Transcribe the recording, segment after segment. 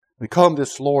We come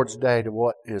this Lord's Day to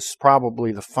what is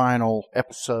probably the final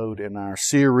episode in our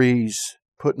series,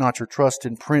 Put Not Your Trust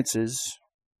in Princes.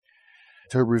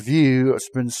 To review,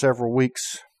 it's been several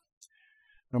weeks.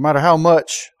 No matter how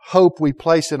much hope we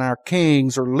place in our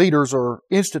kings or leaders or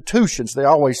institutions, they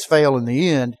always fail in the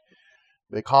end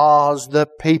because the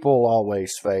people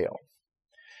always fail.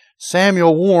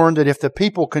 Samuel warned that if the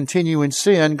people continue in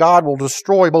sin, God will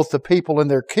destroy both the people and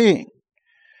their king.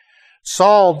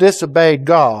 Saul disobeyed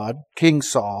God, King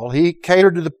Saul. He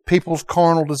catered to the people's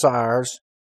carnal desires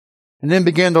and then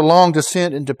began the long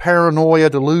descent into paranoia,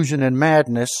 delusion, and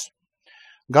madness.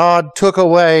 God took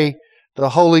away the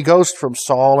Holy Ghost from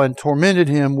Saul and tormented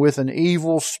him with an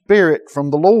evil spirit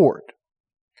from the Lord.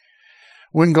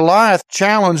 When Goliath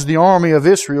challenged the army of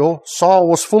Israel, Saul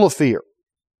was full of fear.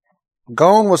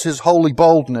 Gone was his holy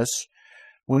boldness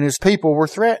when his people were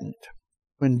threatened.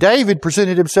 When David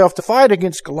presented himself to fight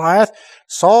against Goliath,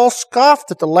 Saul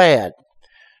scoffed at the lad.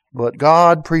 But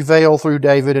God prevailed through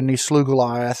David, and he slew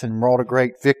Goliath and wrought a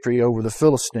great victory over the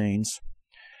Philistines.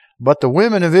 But the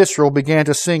women of Israel began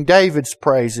to sing David's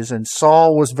praises, and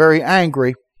Saul was very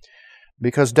angry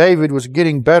because David was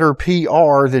getting better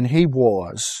PR than he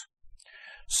was.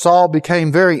 Saul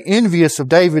became very envious of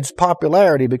David's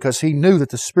popularity because he knew that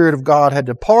the Spirit of God had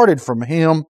departed from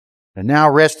him and now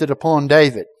rested upon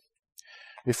David.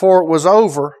 Before it was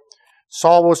over,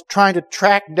 Saul was trying to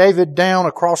track David down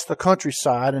across the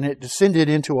countryside, and it descended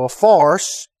into a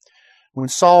farce when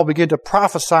Saul began to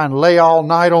prophesy and lay all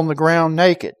night on the ground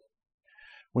naked.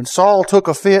 When Saul took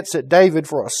offense at David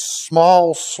for a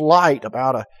small slight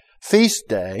about a feast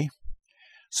day,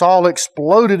 Saul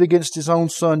exploded against his own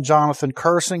son Jonathan,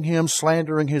 cursing him,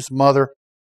 slandering his mother,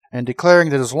 and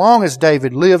declaring that as long as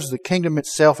David lives, the kingdom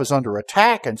itself is under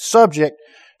attack and subject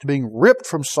to being ripped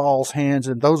from Saul's hands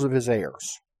and those of his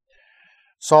heirs.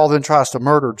 Saul then tries to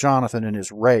murder Jonathan in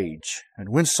his rage. And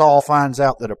when Saul finds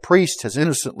out that a priest has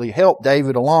innocently helped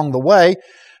David along the way,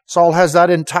 Saul has that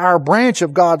entire branch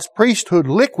of God's priesthood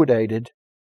liquidated.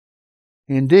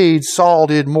 Indeed, Saul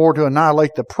did more to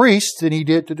annihilate the priests than he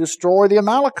did to destroy the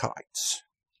Amalekites.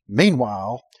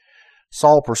 Meanwhile,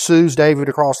 Saul pursues David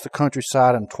across the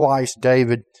countryside, and twice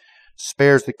David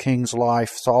spares the king's life.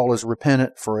 Saul is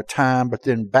repentant for a time, but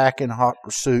then back in hot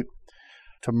pursuit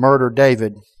to murder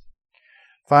David.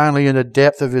 Finally, in the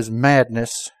depth of his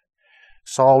madness,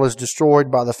 Saul is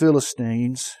destroyed by the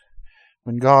Philistines.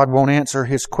 When God won't answer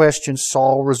his questions,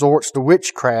 Saul resorts to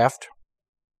witchcraft.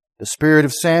 The spirit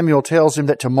of Samuel tells him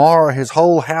that tomorrow his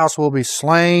whole house will be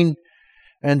slain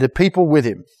and the people with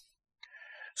him.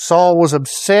 Saul was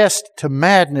obsessed to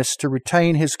madness to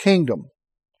retain his kingdom.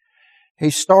 He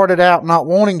started out not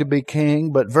wanting to be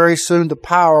king, but very soon the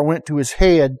power went to his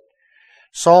head.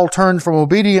 Saul turned from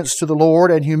obedience to the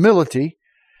Lord and humility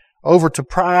over to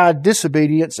pride,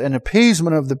 disobedience, and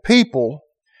appeasement of the people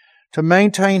to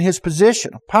maintain his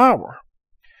position of power.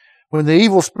 When the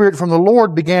evil spirit from the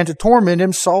Lord began to torment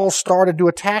him, Saul started to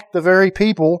attack the very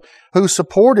people who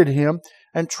supported him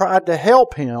and tried to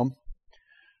help him.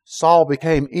 Saul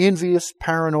became envious,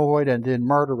 paranoid, and then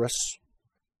murderous.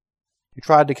 He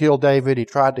tried to kill David, he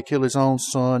tried to kill his own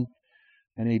son,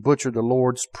 and he butchered the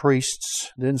Lord's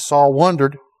priests. Then Saul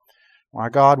wondered why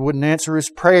God wouldn't answer his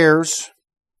prayers.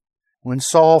 When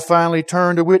Saul finally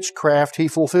turned to witchcraft, he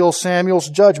fulfilled Samuel's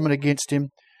judgment against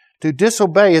him. To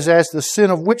disobey is as the sin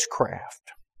of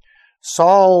witchcraft.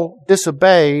 Saul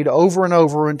disobeyed over and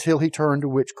over until he turned to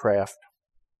witchcraft.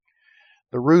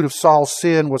 The root of Saul's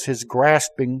sin was his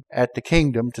grasping at the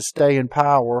kingdom to stay in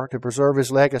power, to preserve his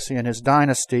legacy and his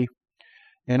dynasty.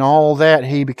 In all that,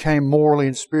 he became morally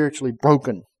and spiritually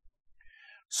broken.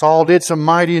 Saul did some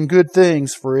mighty and good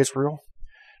things for Israel.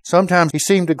 Sometimes he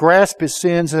seemed to grasp his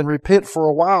sins and repent for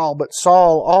a while, but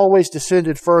Saul always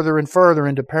descended further and further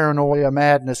into paranoia,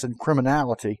 madness, and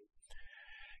criminality.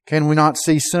 Can we not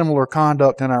see similar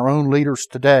conduct in our own leaders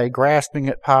today, grasping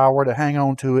at power to hang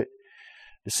on to it,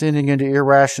 descending into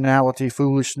irrationality,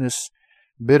 foolishness,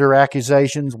 bitter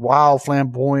accusations, wild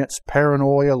flamboyance,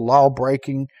 paranoia,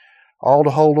 law-breaking, all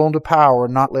to hold on to power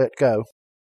and not let go?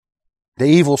 The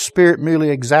evil spirit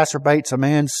merely exacerbates a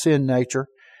man's sin nature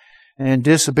and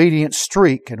disobedient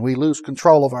streak, and we lose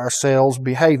control of ourselves,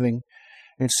 behaving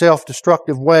in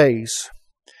self-destructive ways.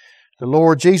 The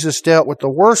Lord Jesus dealt with the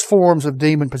worst forms of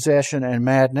demon possession and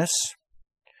madness.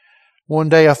 One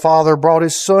day a father brought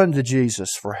his son to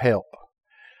Jesus for help.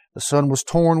 The son was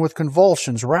torn with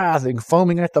convulsions, writhing,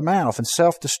 foaming at the mouth, and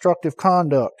self-destructive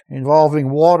conduct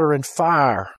involving water and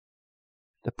fire.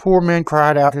 The poor man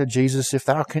cried out to Jesus, "If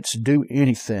thou canst do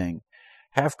anything,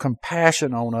 have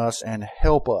compassion on us and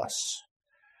help us."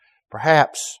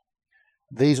 Perhaps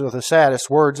these are the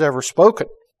saddest words ever spoken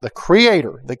the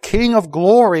Creator, the King of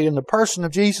glory in the person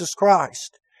of Jesus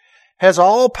Christ, has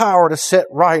all power to set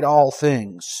right all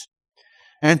things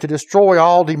and to destroy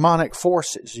all demonic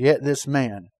forces. Yet this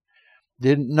man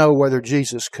didn't know whether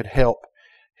Jesus could help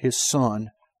his son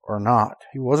or not.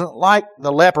 He wasn't like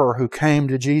the leper who came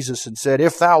to Jesus and said,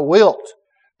 "If thou wilt,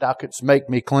 thou couldst make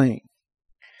me clean."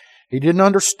 He didn't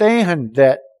understand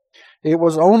that it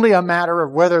was only a matter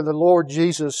of whether the Lord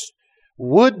Jesus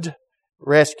would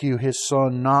rescue his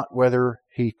son, not whether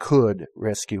he could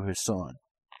rescue his son.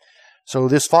 So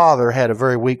this father had a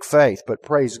very weak faith, but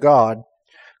praise God,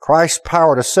 Christ's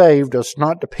power to save does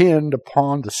not depend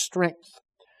upon the strength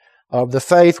of the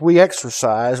faith we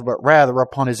exercise, but rather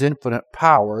upon His infinite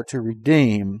power to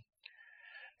redeem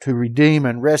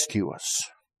and rescue us.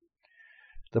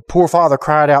 The poor father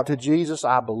cried out to Jesus,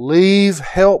 "I believe,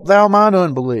 help thou mine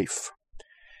unbelief."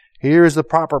 Here is the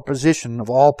proper position of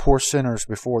all poor sinners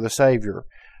before the Savior.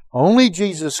 Only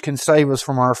Jesus can save us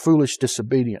from our foolish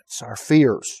disobedience, our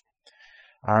fears,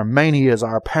 our manias,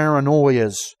 our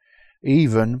paranoias,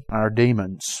 even our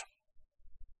demons.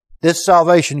 This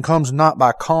salvation comes not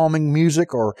by calming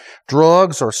music or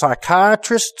drugs or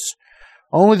psychiatrists.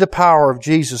 Only the power of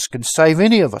Jesus can save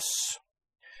any of us.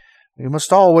 We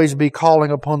must always be calling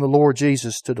upon the Lord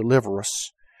Jesus to deliver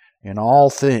us in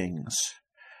all things.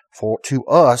 For to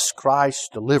us, Christ's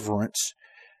deliverance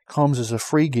comes as a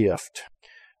free gift.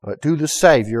 But to the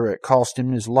Savior, it cost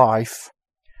Him His life.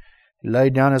 He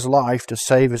laid down His life to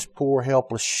save His poor,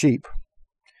 helpless sheep.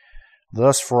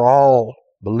 Thus, for all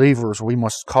believers, we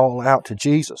must call out to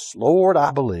Jesus, "Lord,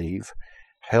 I believe,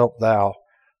 help thou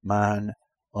mine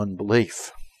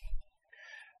unbelief."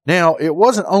 Now, it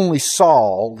wasn't only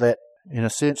Saul that, in a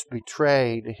sense,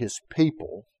 betrayed his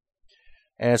people.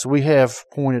 As we have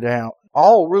pointed out,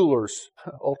 all rulers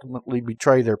ultimately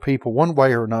betray their people one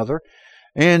way or another,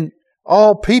 and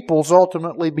all peoples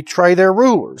ultimately betray their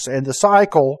rulers. And the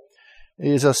cycle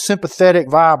is a sympathetic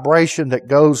vibration that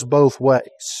goes both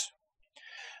ways.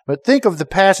 But think of the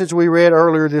passage we read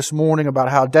earlier this morning about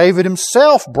how David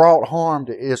himself brought harm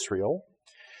to Israel.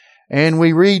 And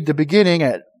we read the beginning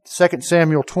at 2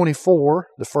 Samuel 24,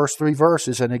 the first 3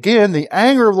 verses. "And again, the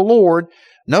anger of the Lord,"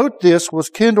 note this, "was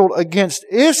kindled against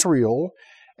Israel,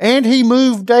 and He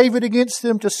moved David against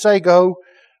them to say, Go,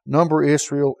 number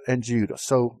Israel and Judah."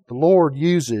 So the Lord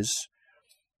uses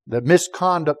the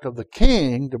misconduct of the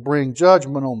king to bring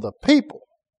judgment on the people.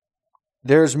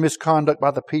 There's misconduct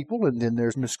by the people, and then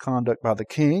there's misconduct by the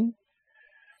king.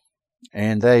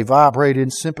 And they vibrate in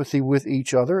sympathy with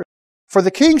each other. "For the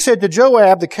king said to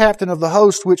Joab, the captain of the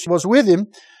host which was with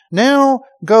him, Now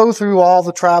go through all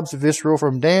the tribes of Israel,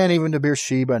 from Dan even to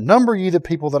Beersheba, and number ye the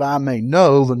people, that I may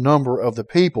know the number of the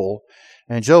people.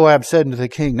 And Joab said unto the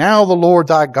king, Now the Lord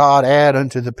thy God add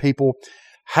unto the people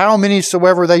how many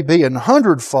soever they be,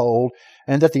 100-fold,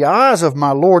 and that the eyes of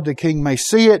my lord the king may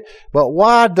see it. But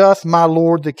why doth my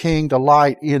lord the king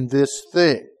delight in this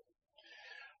thing?"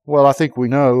 Well, I think we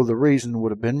know the reason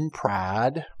would have been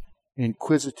pride,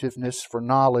 inquisitiveness for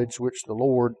knowledge, which the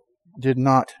Lord did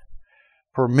not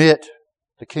permit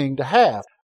the king to have.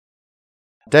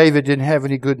 David didn't have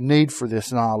any good need for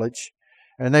this knowledge,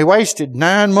 and they wasted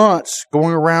 9 months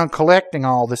going around collecting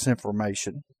all this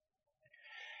information.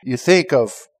 You think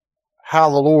of how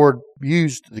the Lord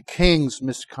used the king's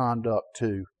misconduct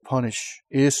to punish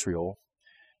Israel.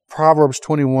 Proverbs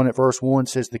 21 at verse 1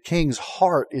 says, "The king's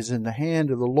heart is in the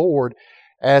hand of the Lord,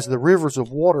 as the rivers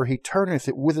of water, He turneth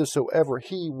it whithersoever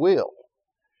He will."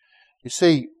 You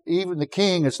see, even the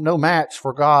king is no match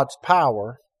for God's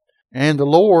power, and the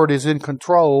Lord is in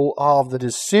control of the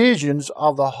decisions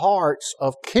of the hearts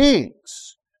of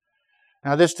kings.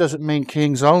 Now, this doesn't mean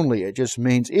kings only. It just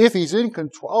means if He's in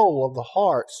control of the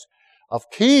hearts of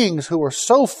kings who are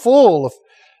so full of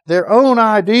their own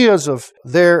ideas of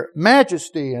their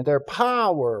majesty and their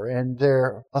power and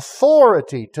their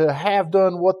authority to have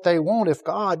done what they want, if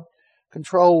God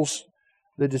controls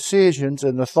the decisions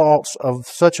and the thoughts of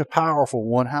such a powerful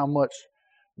one, how much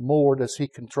more does He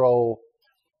control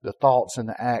the thoughts and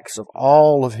the acts of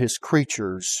all of His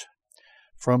creatures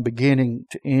from beginning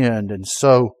to end? And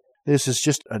so this is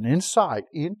just an insight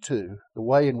into the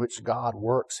way in which God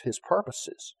works His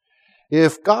purposes.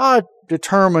 If God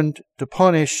determined to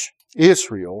punish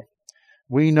Israel,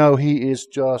 we know He is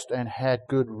just and had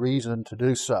good reason to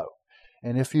do so.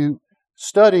 And if you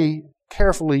study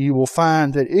carefully, you will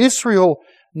find that Israel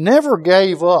never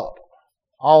gave up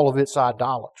all of its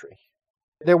idolatry.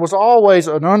 There was always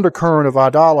an undercurrent of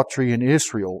idolatry in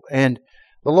Israel, and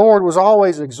the Lord was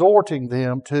always exhorting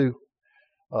them to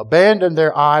abandon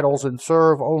their idols and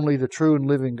serve only the true and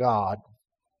living God.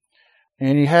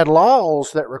 And he had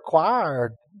laws that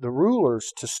required the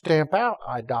rulers to stamp out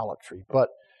idolatry. But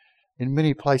in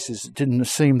many places, it didn't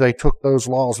seem they took those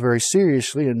laws very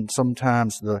seriously, and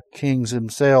sometimes the kings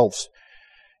themselves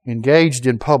engaged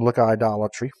in public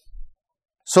idolatry.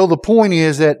 So the point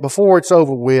is that before it's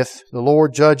over with, the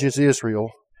Lord judges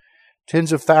Israel.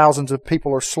 Tens of thousands of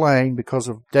people are slain because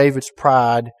of David's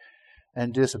pride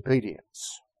and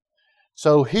disobedience.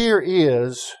 So here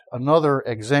is another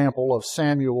example of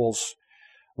Samuel's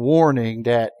warning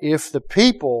that if the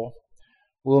people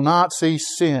will not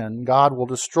cease sin, God will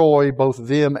destroy both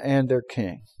them and their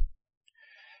king.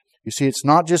 You see, it's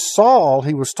not just Saul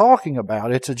he was talking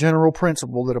about. It's a general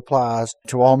principle that applies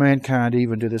to all mankind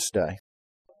even to this day.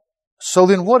 So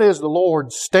then what is the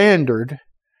Lord's standard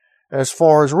as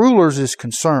far as rulers is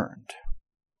concerned?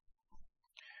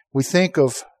 We think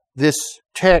of this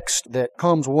text that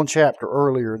comes one chapter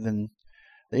earlier than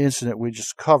the incident we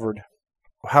just covered.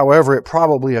 However, it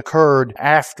probably occurred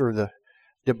after the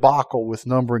debacle with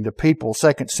numbering the people,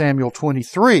 2 Samuel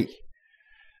 23,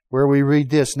 where we read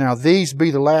this, "Now these be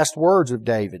the last words of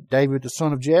David. David the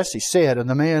son of Jesse said, and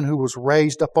the man who was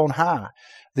raised up on high,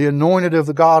 the anointed of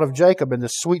the God of Jacob, and the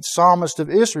sweet psalmist of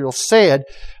Israel, said,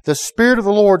 The Spirit of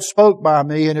the Lord spoke by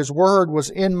me, and His word was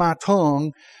in my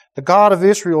tongue. The God of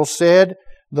Israel said,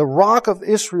 The rock of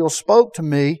Israel spoke to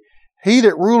me. He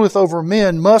that ruleth over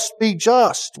men must be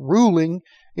just, ruling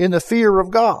in the fear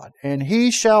of God. And he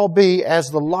shall be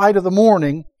as the light of the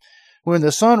morning, when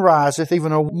the sun riseth,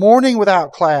 even a morning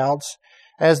without clouds,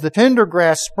 as the tender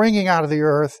grass springing out of the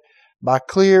earth, by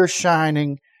clear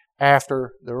shining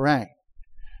after the rain."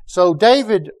 So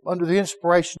David, under the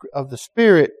inspiration of the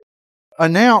Spirit,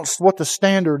 announced what the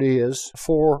standard is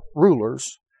for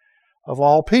rulers of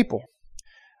all people.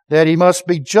 That he must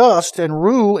be just and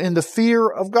rule in the fear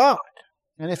of God.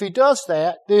 And if he does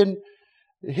that, then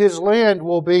his land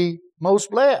will be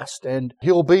most blessed, and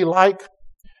he'll be like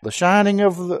the shining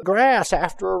of the grass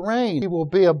after a rain. He will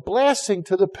be a blessing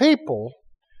to the people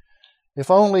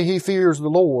if only he fears the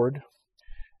Lord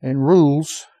and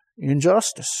rules in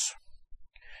justice.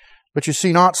 But you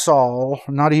see, not Saul,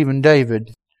 not even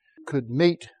David, could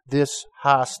meet this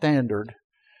high standard,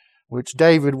 which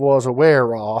David was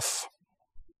aware of.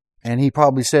 And he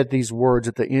probably said these words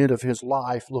at the end of his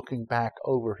life, looking back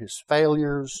over his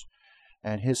failures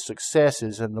and his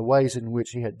successes and the ways in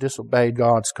which he had disobeyed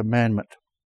God's commandment.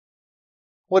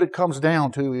 What it comes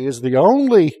down to is the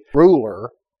only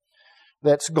ruler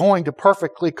that's going to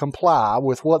perfectly comply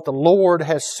with what the Lord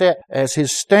has set as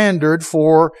His standard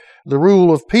for the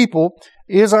rule of people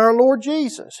is our Lord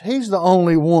Jesus. He's the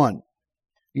only one,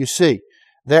 you see,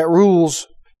 that rules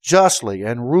justly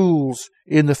and rules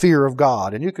in the fear of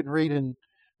God. And you can read in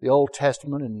the Old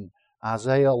Testament in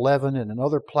Isaiah 11 and in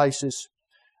other places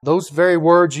those very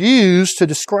words used to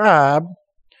describe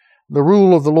the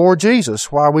rule of the Lord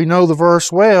Jesus. Why, we know the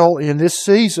verse well in this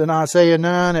season, Isaiah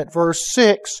 9 at verse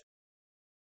 6.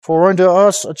 "For unto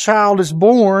us a child is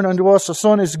born, unto us a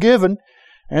son is given,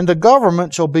 and the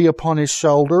government shall be upon his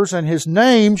shoulders, and his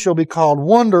name shall be called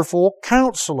Wonderful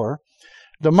Counselor,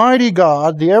 the Mighty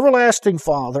God, the Everlasting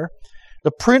Father,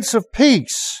 the Prince of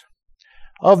Peace.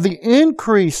 Of the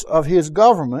increase of his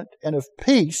government and of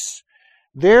peace,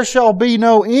 there shall be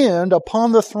no end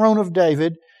upon the throne of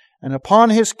David and upon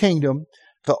his kingdom,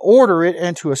 to order it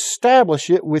and to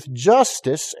establish it with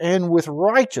justice and with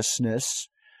righteousness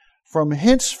from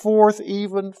henceforth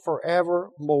even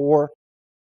forevermore.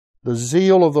 The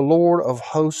zeal of the Lord of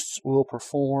hosts will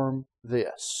perform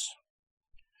this."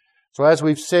 So as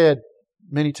we've said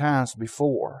many times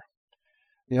before,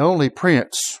 the only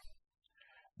prince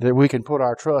that we can put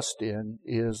our trust in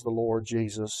is the Lord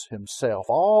Jesus Himself.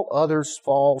 All others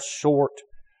fall short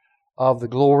of the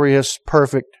glorious,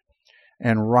 perfect,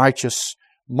 and righteous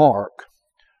mark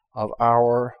of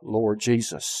our Lord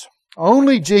Jesus.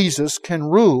 Only Jesus can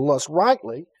rule us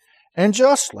rightly and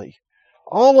justly.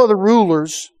 All other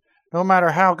rulers, no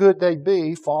matter how good they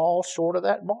be, fall short of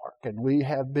that mark. And we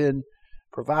have been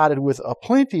provided with a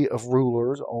plenty of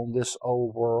rulers on this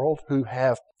old world who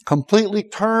have completely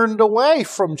turned away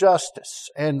from justice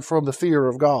and from the fear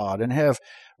of God and have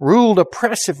ruled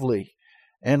oppressively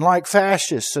and like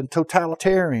fascists and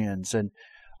totalitarians. And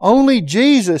only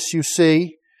Jesus, you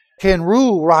see, can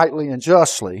rule rightly and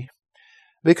justly,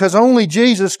 because only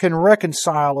Jesus can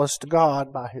reconcile us to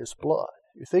God by His blood.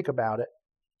 You think about it.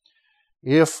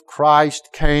 If Christ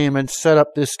came and set up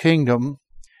this kingdom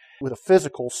with a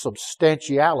physical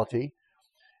substantiality,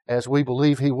 as we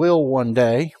believe He will one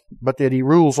day, but that He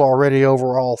rules already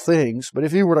over all things. But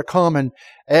if He were to come and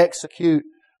execute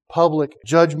public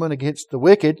judgment against the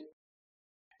wicked,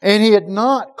 and He had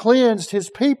not cleansed His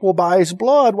people by His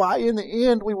blood, why, in the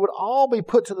end, we would all be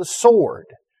put to the sword,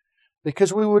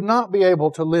 because we would not be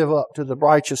able to live up to the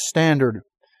righteous standard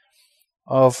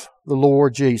of the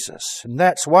Lord Jesus. And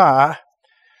that's why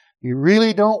you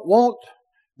really don't want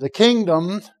the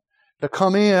kingdom to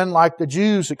come in like the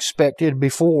Jews expected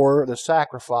before the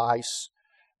sacrifice,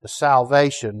 the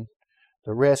salvation,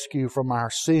 the rescue from our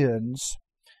sins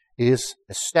is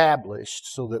established,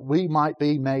 so that we might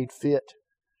be made fit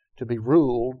to be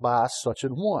ruled by such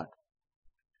an one,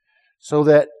 so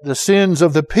that the sins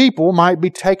of the people might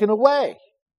be taken away,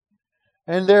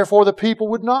 and therefore the people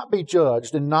would not be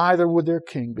judged, and neither would their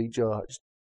king be judged.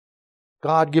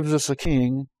 God gives us a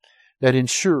king that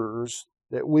ensures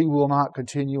that we will not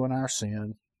continue in our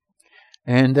sin,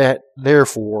 and that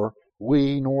therefore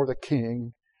we nor the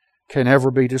king can ever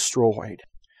be destroyed.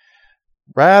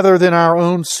 Rather than our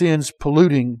own sins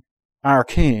polluting our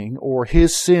king, or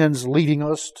his sins leading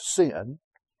us to sin,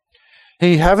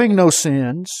 he having no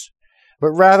sins,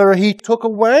 but rather he took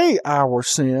away our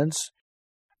sins.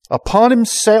 Upon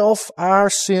himself our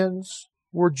sins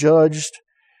were judged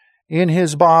in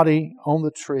his body on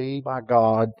the tree by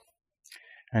God,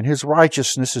 and his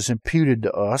righteousness is imputed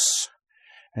to us,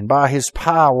 and by his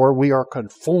power we are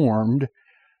conformed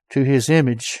to his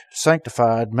image,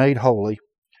 sanctified, made holy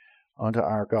unto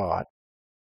our God.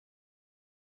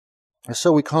 And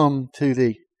so we come to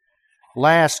the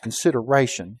last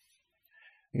consideration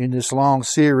in this long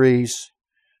series,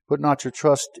 Put Not Your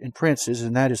Trust in Princes,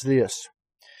 and that is this.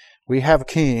 We have a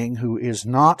king who is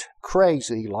not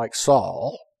crazy like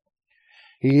Saul.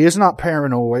 He is not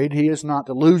paranoid. He is not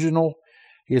delusional.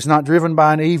 He is not driven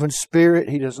by an evil spirit.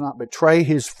 He does not betray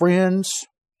his friends.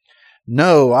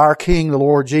 No, our King, the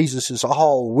Lord Jesus, is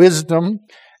all wisdom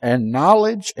and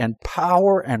knowledge and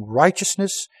power and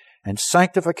righteousness and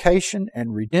sanctification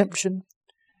and redemption.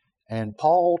 And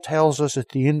Paul tells us at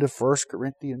the end of 1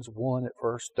 Corinthians 1 at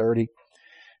verse 30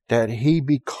 that He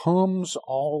becomes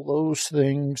all those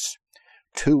things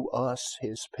to us,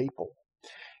 His people.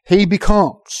 He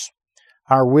becomes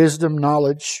our wisdom,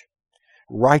 knowledge,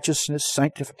 righteousness,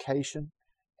 sanctification,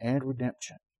 and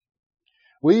redemption.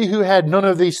 We who had none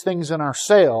of these things in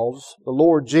ourselves, the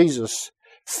Lord Jesus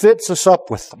fits us up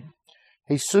with them.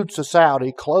 He suits us out.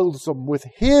 He clothes them with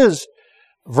His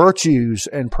virtues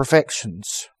and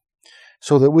perfections,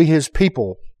 so that we, His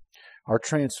people, are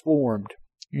transformed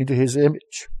into His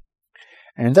image.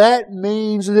 And that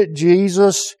means that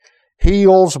Jesus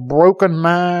heals broken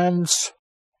minds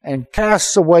and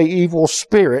casts away evil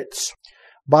spirits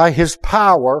by His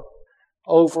power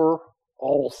over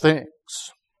all things.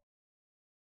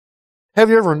 Have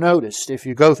you ever noticed, if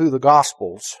you go through the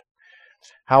Gospels,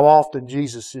 how often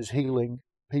Jesus is healing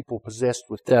people possessed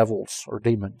with devils or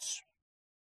demons?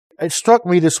 It struck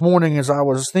me this morning as I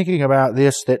was thinking about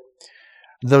this that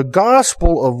the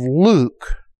Gospel of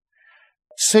Luke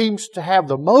seems to have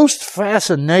the most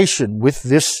fascination with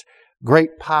this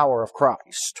great power of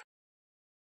Christ.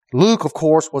 Luke, of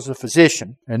course, was a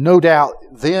physician, and no doubt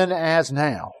then as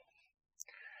now,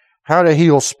 how to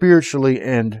heal spiritually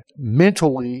and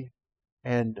mentally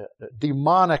and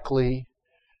demonically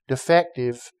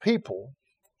defective people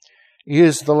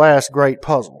is the last great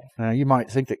puzzle. Now, you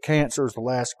might think that cancer is the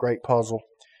last great puzzle,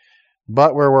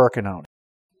 but we're working on it.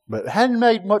 But hadn't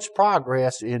made much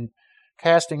progress in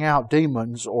casting out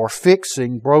demons or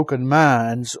fixing broken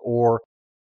minds or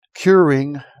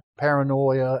curing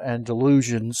paranoia and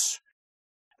delusions.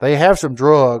 They have some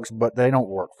drugs, but they don't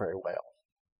work very well.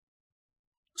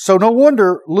 So no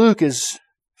wonder Luke is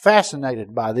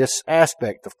fascinated by this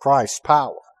aspect of Christ's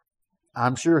power.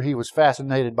 I'm sure he was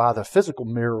fascinated by the physical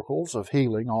miracles of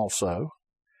healing also.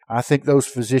 I think those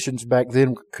physicians back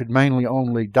then could mainly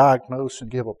only diagnose and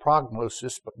give a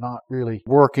prognosis, but not really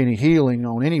work any healing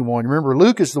on anyone. Remember,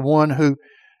 Luke is the one who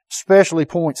especially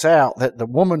points out that the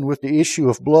woman with the issue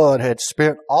of blood had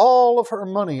spent all of her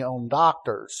money on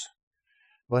doctors,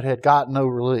 but had got no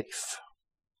relief.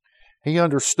 He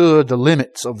understood the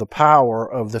limits of the power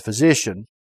of the physician.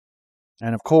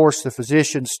 And of course, the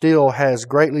physician still has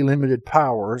greatly limited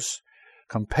powers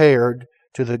compared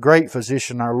to the great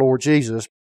physician, our Lord Jesus.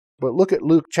 But look at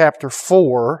Luke chapter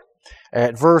 4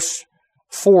 at verse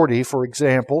 40, for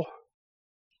example.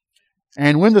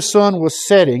 And when the sun was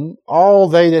setting, all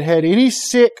they that had any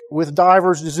sick with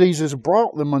divers diseases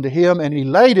brought them unto him, and he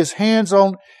laid his hands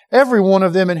on every one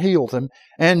of them and healed them.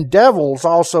 And devils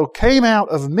also came out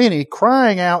of many,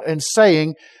 crying out and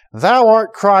saying, Thou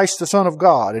art Christ, the Son of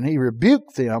God. And he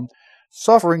rebuked them,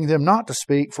 suffering them not to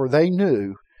speak, for they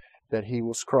knew that he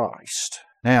was Christ.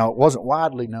 Now, it wasn't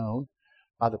widely known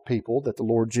by the people that the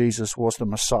Lord Jesus was the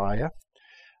Messiah,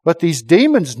 but these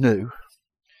demons knew.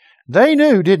 They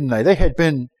knew, didn't they? They had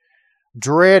been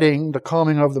dreading the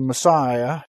coming of the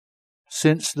Messiah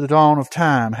since the dawn of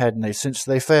time, hadn't they? Since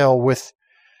they fell with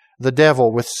the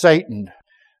devil, with Satan,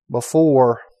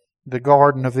 before the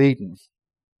Garden of Eden.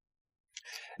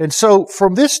 And so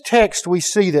from this text we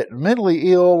see that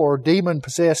mentally ill or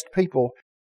demon-possessed people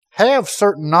have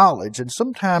certain knowledge, and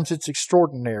sometimes it's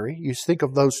extraordinary. You think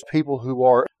of those people who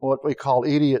are what we call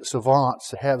idiot savants,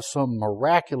 that have some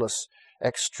miraculous,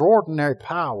 extraordinary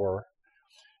power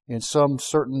in some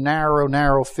certain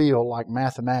narrow field like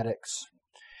mathematics.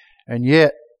 And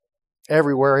yet,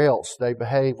 everywhere else, they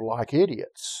behave like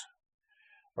idiots.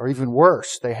 Or even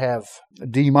worse, they have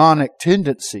demonic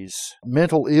tendencies.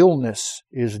 Mental illness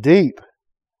is deep.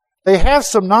 They have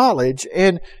some knowledge,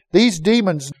 and these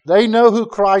demons, they know who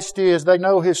Christ is. They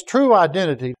know His true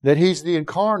identity, that He's the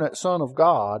incarnate Son of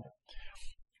God.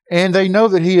 And they know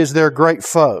that He is their great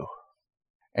foe.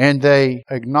 And they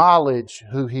acknowledge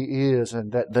who He is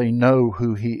and that they know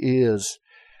who He is.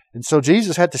 And so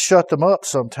Jesus had to shut them up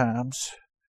sometimes.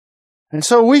 And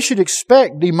so we should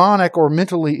expect demonic or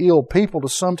mentally ill people to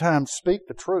sometimes speak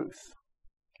the truth.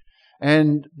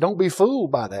 And don't be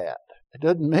fooled by that. It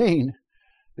doesn't mean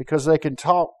because they can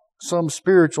talk some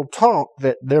spiritual talk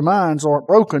that their minds aren't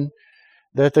broken,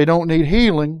 that they don't need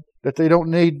healing, that they don't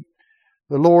need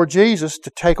the Lord Jesus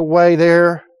to take away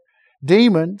their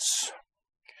demons.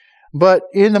 But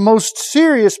in the most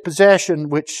serious possession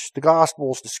which the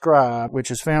Gospels describe,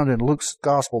 which is found in Luke's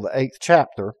Gospel, the 8th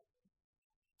chapter,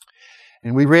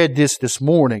 and we read this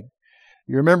morning.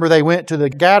 You remember they went to the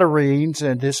Gadarenes,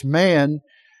 and this man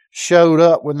showed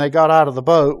up when they got out of the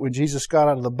boat, when Jesus got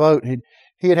out of the boat.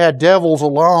 He had had devils a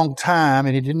long time,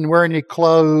 and he didn't wear any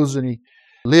clothes, and he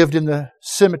lived in the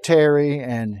cemetery,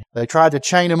 and they tried to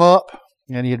chain him up,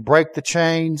 and he'd break the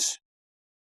chains.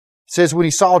 It says, when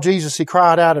he saw Jesus, he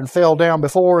cried out and fell down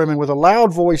before him, and with a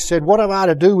loud voice said, "What have I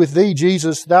to do with thee,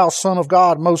 Jesus, thou Son of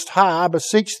God Most High? I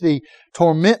beseech thee,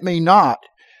 torment me not."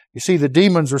 You see, the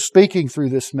demons are speaking through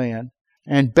this man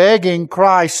and begging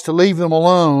Christ to leave them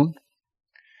alone,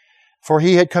 for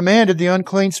he had commanded the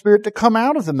unclean spirit to come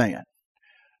out of the man.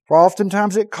 For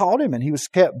oftentimes it caught him, and he was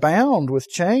kept bound with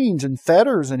chains and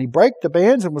fetters, and he brake the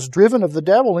bands and was driven of the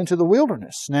devil into the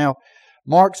wilderness. Now,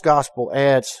 Mark's Gospel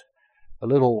adds a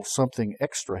little something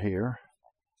extra here.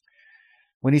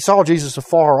 When he saw Jesus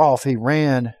afar off, he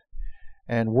ran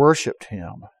and worshipped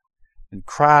Him, and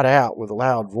cried out with a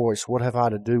loud voice, "What have I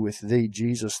to do with thee,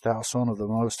 Jesus, thou Son of the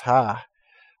Most High?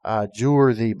 I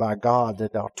adjure thee by God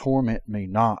that thou torment me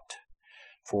not."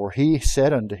 For he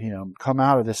said unto him, "Come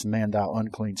out of this man, thou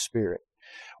unclean spirit."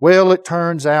 Well, it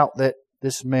turns out that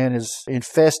this man is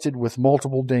infested with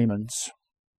multiple demons,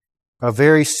 a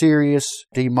very serious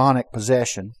demonic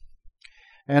possession.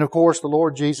 And of course, the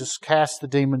Lord Jesus casts the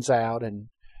demons out and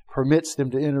permits them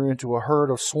to enter into a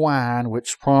herd of swine,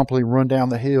 which promptly run down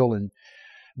the hill and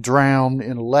drown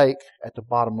in a lake at the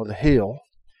bottom of the hill.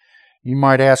 You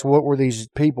might ask, what were these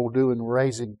people doing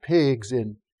raising pigs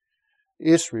in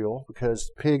Israel?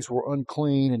 Because pigs were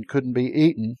unclean and couldn't be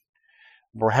eaten.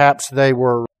 Perhaps they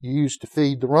were used to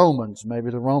feed the Romans.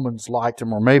 Maybe the Romans liked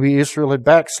them, or maybe Israel had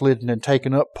backslidden and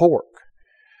taken up pork.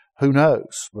 Who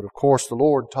knows? But of course the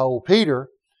Lord told Peter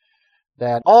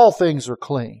that all things are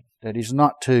clean, that he's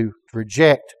not to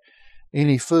reject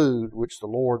any food which the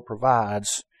Lord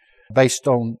provides based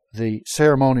on the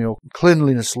ceremonial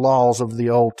cleanliness laws of the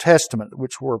Old Testament,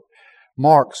 which were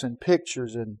marks and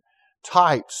pictures and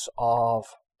types of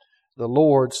the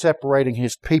Lord separating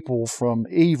His people from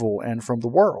evil and from the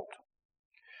world.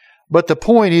 But the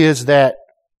point is that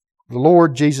the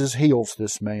Lord Jesus heals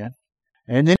this man,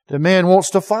 and then the man wants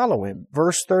to follow Him.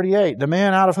 Verse 38, the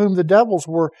man out of whom the devils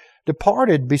were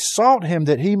departed besought Him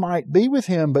that he might be with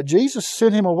him, but Jesus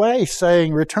sent him away,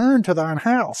 saying, "Return to thine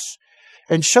house,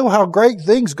 and show how great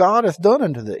things God hath done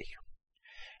unto thee."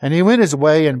 And he went his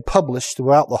way and published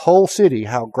throughout the whole city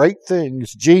how great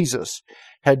things Jesus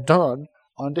had done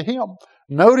unto him.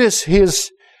 Notice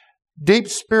his deep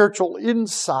spiritual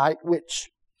insight, which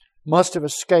must have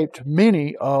escaped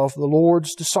many of the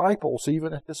Lord's disciples,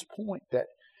 even at this point, that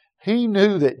he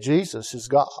knew that Jesus is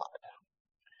God.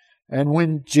 And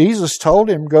when Jesus told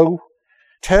him, "Go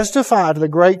testify to the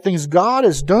great things God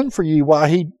has done for you," why,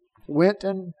 he went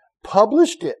and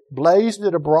published it, blazed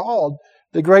it abroad,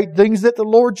 the great things that the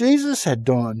Lord Jesus had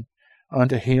done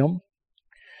unto him.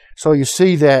 So you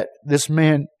see that this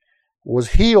man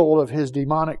was healed of his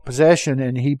demonic possession,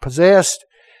 and he possessed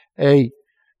a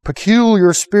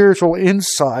peculiar spiritual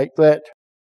insight that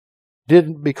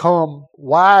didn't become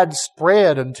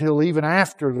widespread until even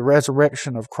after the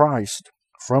resurrection of Christ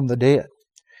from the dead.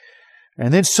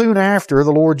 And then soon after,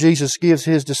 the Lord Jesus gives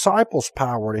His disciples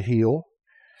power to heal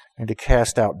and to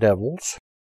cast out devils.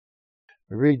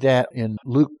 We read that in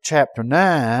Luke chapter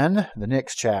 9, the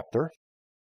next chapter.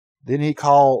 Then He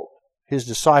called His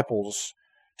disciples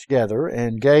together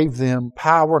and gave them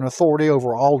power and authority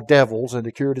over all devils and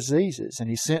to cure diseases. And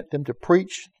He sent them to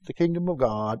preach the kingdom of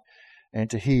God and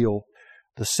to heal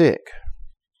the sick.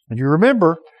 And you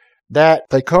remember that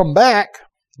they come back,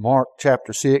 Mark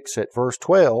chapter 6 at verse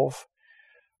 12,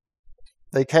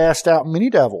 they cast out many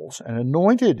devils and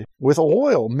anointed with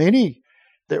oil many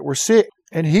that were sick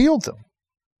and healed them.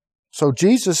 So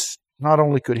Jesus not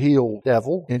only could heal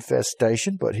devil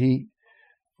infestation, but He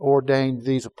ordained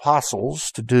these apostles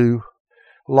to do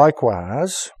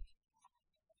likewise.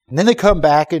 And then they come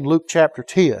back in Luke chapter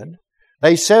 10.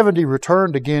 They 70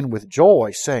 returned again with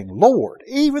joy, saying, Lord,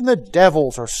 even the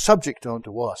devils are subject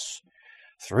unto us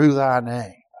through Thy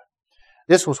name.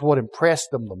 This was what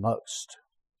impressed them the most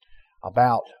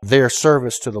about their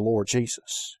service to the Lord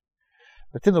Jesus.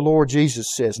 But then the Lord Jesus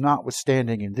says,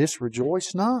 notwithstanding in this,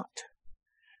 rejoice not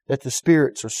that the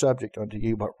spirits are subject unto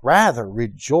you, but rather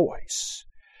rejoice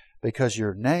because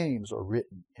your names are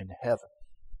written in heaven.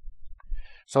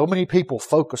 So many people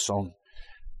focus on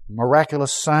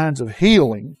miraculous signs of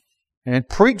healing and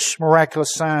preach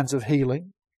miraculous signs of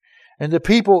healing. And the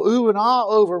people ooh and ah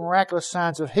over miraculous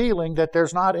signs of healing that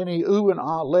there's not any ooh and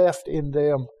ah left in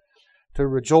them to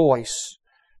rejoice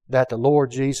that the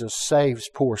Lord Jesus saves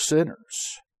poor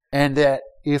sinners. And that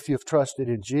if you've trusted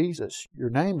in Jesus, your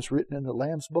name's written in the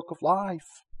Lamb's Book of Life.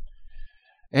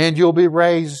 And you'll be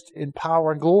raised in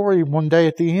power and glory one day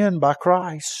at the end by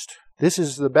Christ. This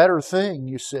is the better thing,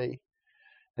 you see,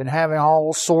 than having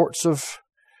all sorts of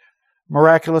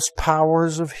miraculous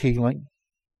powers of healing.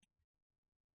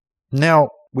 Now,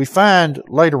 we find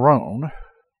later on,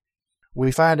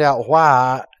 we find out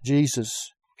why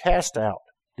Jesus cast out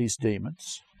these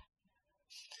demons.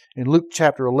 In Luke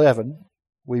chapter 11,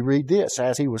 we read this,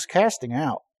 as He was casting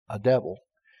out a devil,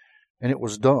 and it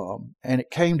was dumb. And it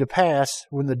came to pass,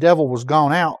 when the devil was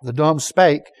gone out, the dumb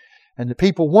spake, and the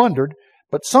people wondered.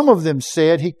 But some of them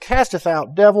said, He casteth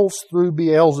out devils through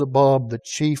Beelzebub, the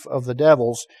chief of the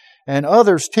devils. And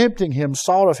others, tempting Him,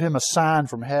 sought of Him a sign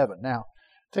from heaven. Now,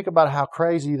 think about how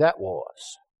crazy that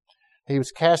was. He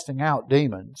was casting out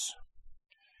demons,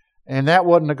 and that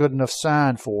wasn't a good enough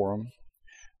sign for them.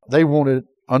 They wanted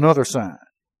another sign.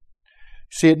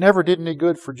 See, it never did any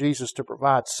good for Jesus to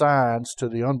provide signs to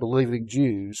the unbelieving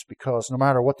Jews, because no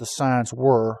matter what the signs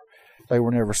were, they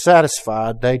were never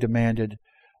satisfied. They demanded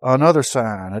another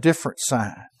sign, a different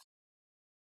sign.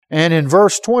 And in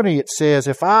verse 20 it says,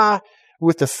 If I,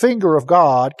 with the finger of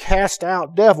God, cast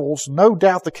out devils, no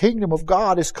doubt the kingdom of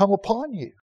God is come upon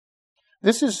you.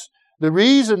 This is the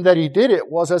reason that He did it,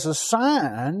 was as a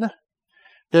sign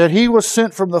that He was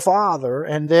sent from the Father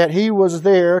and that He was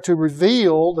there to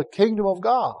reveal the kingdom of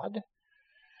God.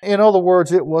 In other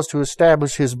words, it was to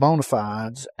establish His bona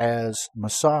fides as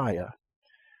Messiah.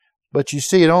 But you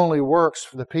see, it only works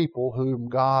for the people whom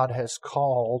God has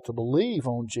called to believe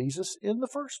on Jesus in the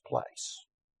first place.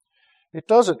 It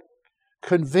doesn't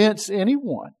convince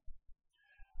anyone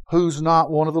who's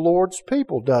not one of the Lord's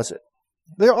people, does it?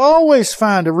 They'll always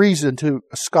find a reason to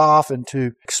scoff and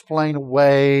to explain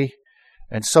away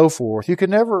and so forth. You can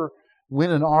never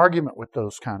win an argument with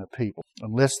those kind of people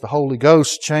unless the Holy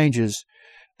Ghost changes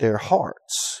their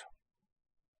hearts.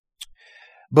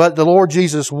 But the Lord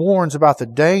Jesus warns about the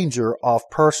danger of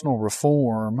personal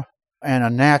reform and a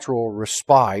natural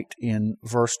respite in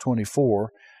verse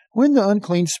 24. When the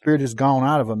unclean spirit is gone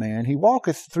out of a man, he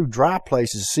walketh through dry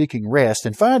places seeking rest,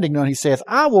 and finding none, he saith,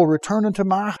 I will return unto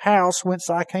my house whence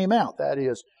I came out. That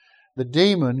is, the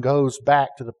demon goes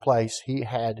back to the place he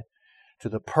had, to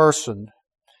the person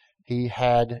he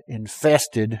had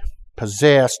infested,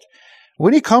 possessed.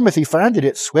 When he cometh, he findeth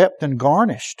it swept and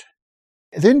garnished.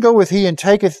 Then goeth he and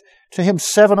taketh to him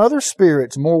 7 other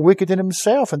spirits more wicked than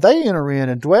himself, and they enter in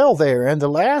and dwell there. And the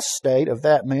last state of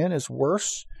that man is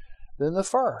worse than the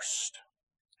first.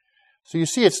 So you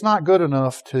see, it's not good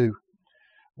enough to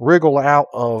wriggle out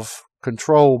of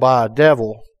control by a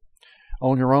devil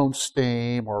on your own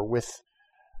steam or with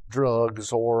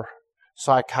drugs or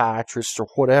psychiatrists or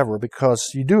whatever,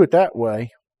 because you do it that way.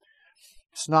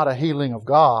 It's not a healing of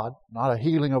God, not a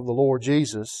healing of the Lord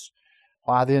Jesus.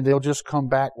 Why, then they'll just come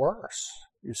back worse,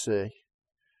 you see.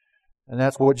 And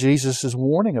that's what Jesus is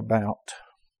warning about.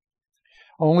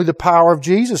 Only the power of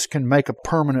Jesus can make a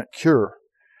permanent cure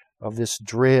of this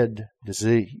dread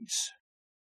disease.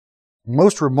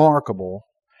 Most remarkable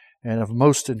and of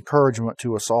most encouragement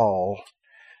to us all,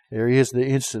 there is the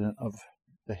incident of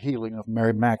the healing of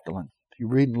Mary Magdalene. You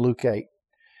read in Luke 8.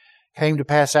 Came to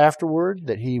pass afterward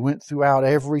that he went throughout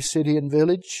every city and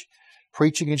village,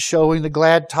 preaching and showing the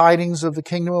glad tidings of the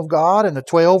kingdom of God. And the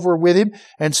 12 were with him,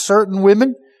 and certain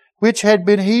women which had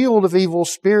been healed of evil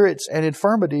spirits and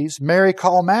infirmities, Mary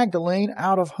called Magdalene,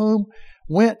 out of whom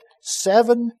went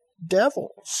 7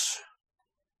 devils.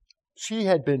 She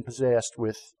had been possessed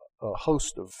with a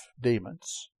host of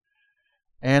demons,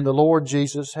 and the Lord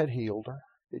Jesus had healed her.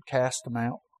 It cast them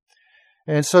out.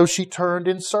 And so she turned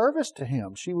in service to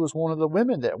him. She was one of the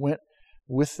women that went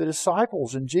with the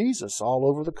disciples and Jesus all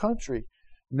over the country,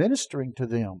 ministering to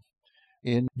them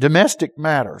in domestic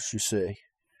matters, you see.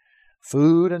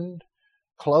 Food and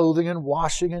clothing and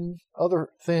washing and other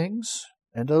things.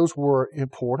 And those were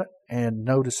important. And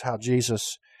notice how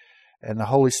Jesus and the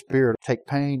Holy Spirit take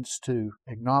pains to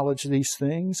acknowledge these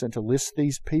things and to list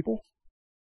these people.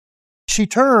 She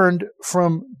turned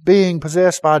from being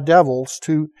possessed by devils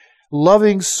to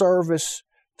loving service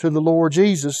to the Lord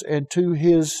Jesus and to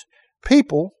His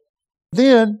people.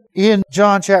 Then in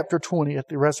John chapter 20 at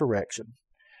the resurrection,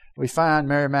 we find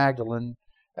Mary Magdalene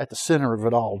at the center of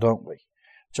it all, don't we?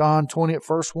 John 20 at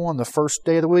verse 1, the first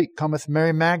day of the week cometh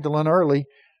Mary Magdalene early,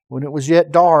 when it was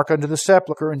yet dark, unto the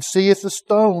sepulchre, and seeth the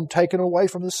stone taken away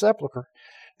from the sepulchre.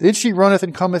 Then she runneth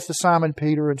and cometh to Simon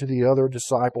Peter and to the other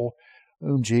disciple,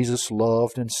 whom Jesus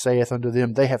loved, and saith unto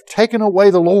them, They have taken away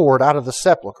the Lord out of the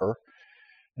sepulchre,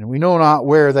 and we know not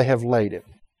where they have laid him.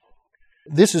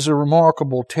 This is a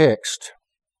remarkable text,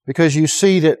 because you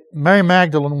see that Mary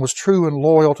Magdalene was true and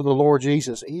loyal to the Lord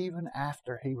Jesus even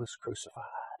after He was crucified.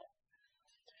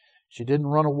 She didn't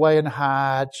run away and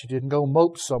hide. She didn't go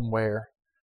mope somewhere.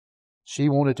 She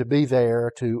wanted to be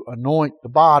there to anoint the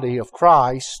body of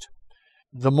Christ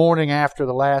the morning after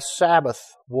the last Sabbath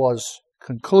was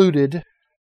concluded.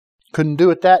 Couldn't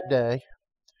do it that day,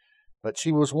 but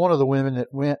she was one of the women that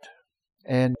went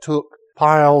and took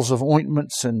piles of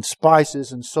ointments and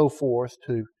spices and so forth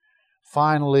to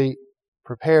finally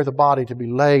prepare the body to be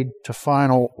laid to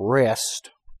final rest.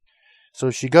 So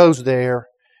she goes there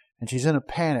and she's in a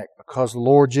panic because the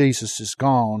Lord Jesus is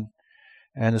gone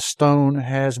and the stone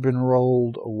has been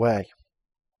rolled away.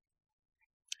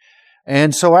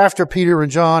 And so after Peter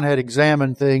and John had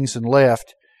examined things and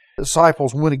left, the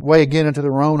disciples went away again into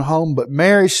their own home, but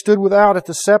Mary stood without at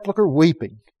the sepulchre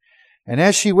weeping. And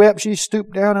as she wept, she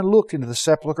stooped down and looked into the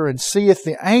sepulchre, and seeth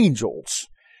the angels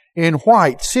in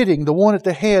white, sitting, the one at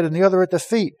the head and the other at the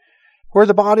feet, where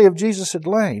the body of Jesus had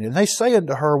lain. And they say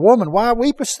unto her, Woman, why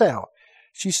weepest thou?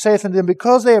 She saith unto them,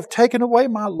 Because they have taken away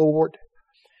my Lord,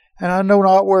 and I know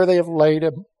not where they have laid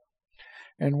him.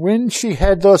 And when she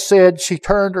had thus said, she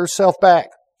turned herself back,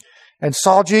 and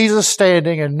saw Jesus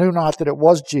standing, and knew not that it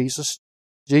was Jesus.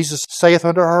 Jesus saith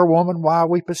unto her, Woman, why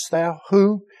weepest thou?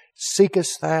 Who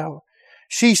seekest thou?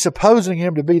 She, supposing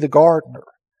him to be the gardener,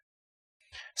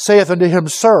 saith unto him,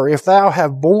 Sir, if thou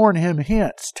have borne him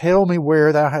hence, tell me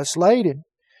where thou hast laid him,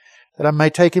 that I may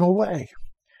take him away.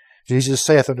 Jesus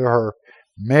saith unto her,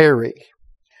 Mary.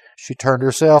 She turned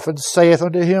herself and saith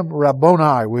unto him,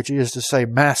 Rabboni, which is to say,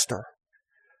 Master.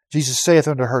 Jesus saith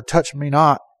unto her, Touch me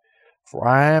not, for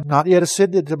I am not yet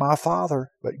ascended to my Father,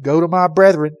 but go to my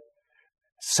brethren.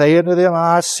 Say unto them,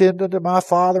 I ascend unto my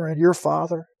Father and your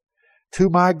Father, to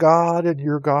my God and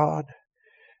your God.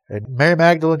 And Mary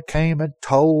Magdalene came and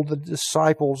told the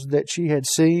disciples that she had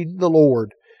seen the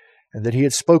Lord, and that He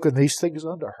had spoken these things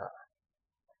unto her.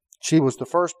 She was the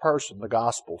first person, the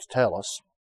Gospels tell us,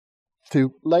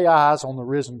 to lay eyes on the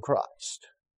risen Christ.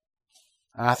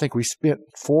 I think we spent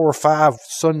 4 or 5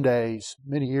 Sundays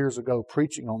many years ago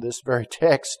preaching on this very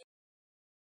text.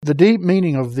 The deep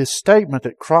meaning of this statement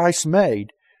that Christ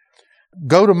made,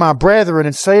 Go to my brethren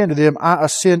and say unto them, I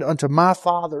ascend unto my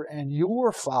Father and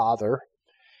your Father.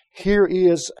 Here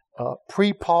is a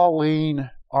pre-Pauline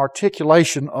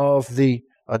articulation of the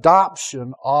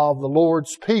adoption of the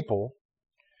Lord's people,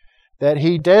 that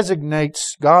He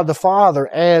designates God the Father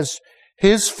as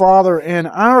His Father and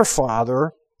our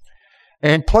Father,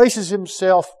 and places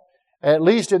Himself, at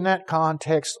least in that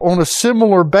context, on a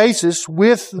similar basis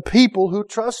with the people who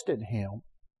trust in Him.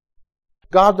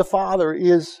 God the Father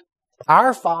is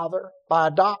our Father by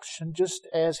adoption, just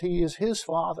as He is His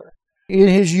Father in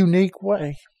His unique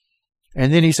way.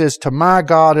 And then He says, To my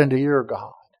God and to your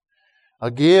God.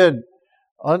 Again,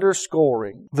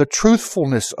 underscoring the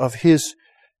truthfulness of His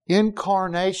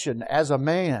incarnation as a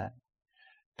man,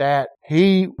 that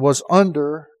He was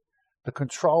under the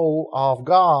control of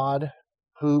God,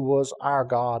 who was our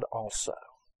God also.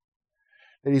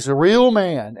 That He's a real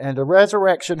man, and the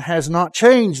resurrection has not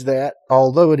changed that,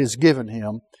 although it has given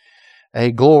Him a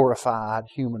glorified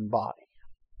human body.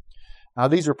 Now,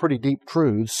 these are pretty deep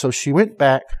truths, so she went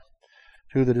back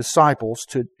to the disciples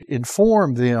to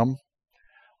inform them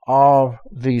of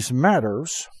these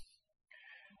matters.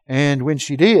 And when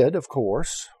she did, of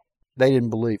course, they didn't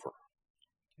believe her.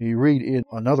 You read in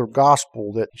another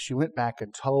gospel that she went back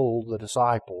and told the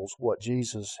disciples what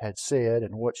Jesus had said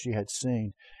and what she had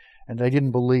seen, and they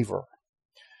didn't believe her.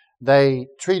 They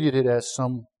treated it as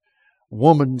some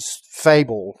woman's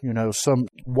fable, some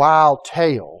wild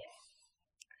tale.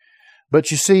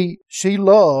 But you see, she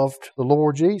loved the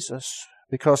Lord Jesus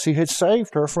because He had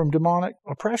saved her from demonic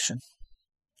oppression.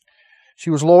 She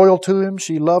was loyal to Him.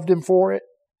 She loved Him for it.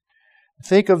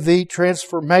 Think of the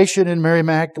transformation in Mary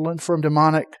Magdalene from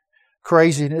demonic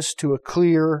craziness to a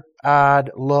clear-eyed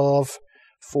love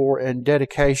for and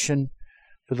dedication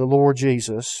to the Lord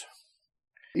Jesus.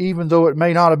 Even though it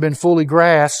may not have been fully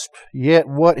grasped, yet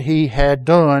what He had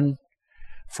done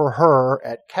for her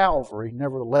at Calvary,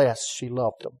 nevertheless, she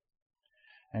loved Him.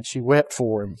 And she wept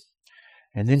for Him.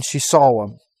 And then she saw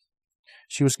Him.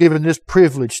 She was given this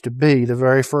privilege to be the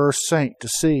very first saint to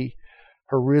see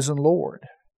her risen Lord.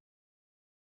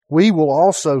 We will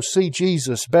also see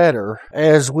Jesus better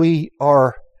as we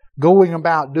are going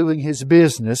about doing His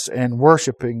business and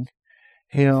worshiping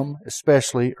Him,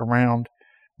 especially around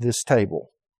this table.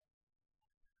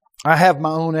 I have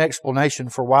my own explanation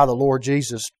for why the Lord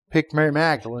Jesus picked Mary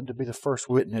Magdalene to be the first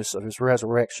witness of His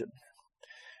resurrection.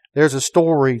 There's a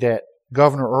story that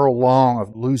Governor Earl Long of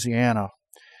Louisiana,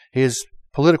 his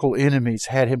political enemies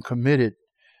had him committed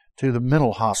to the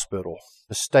mental hospital,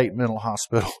 the state mental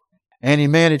hospital. And he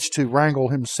managed to wrangle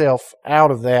himself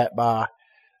out of that by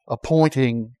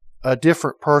appointing a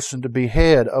different person to be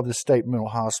head of the state mental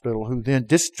hospital, who then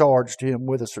discharged him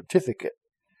with a certificate.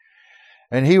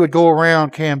 And he would go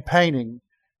around campaigning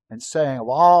and saying, of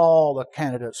all the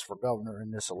candidates for governor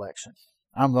in this election,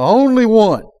 I'm the only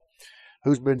one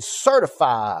who's been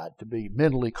certified to be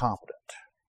mentally competent.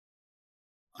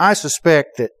 I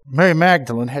suspect that Mary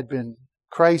Magdalene had been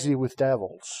crazy with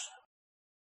devils.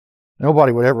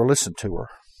 Nobody would ever listen to her.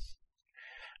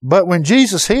 But when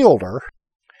Jesus healed her,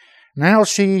 now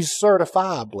she's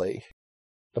certifiably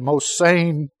the most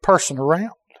sane person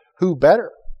around. Who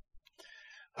better?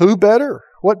 Who better?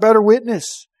 What better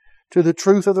witness to the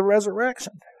truth of the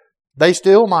resurrection? They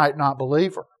still might not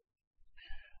believe her.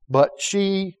 But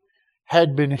she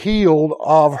had been healed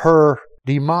of her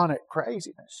demonic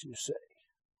craziness, you see.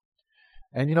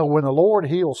 And when the Lord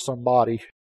heals somebody,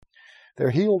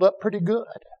 they're healed up pretty good.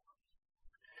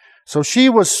 So she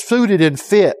was suited and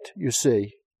fit, you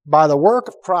see, by the work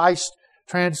of Christ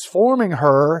transforming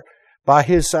her by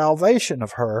His salvation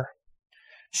of her.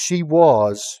 She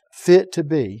was fit to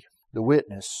be the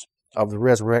witness of the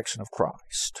resurrection of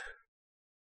Christ.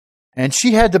 And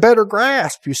she had the better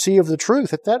grasp, you see, of the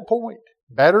truth at that point.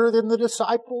 Better than the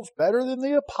disciples, better than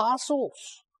the apostles.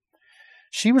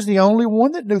 She was the only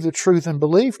one that knew the truth and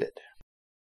believed it.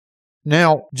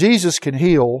 Now, Jesus can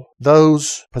heal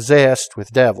those possessed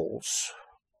with devils.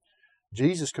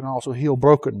 Jesus can also heal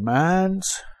broken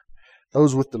minds,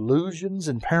 those with delusions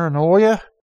and paranoia.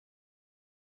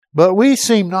 But we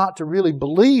seem not to really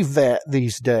believe that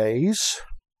these days.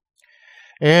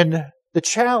 And the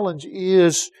challenge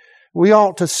is we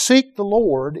ought to seek the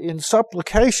Lord in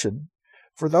supplication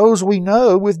for those we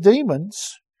know with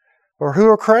demons or who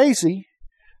are crazy,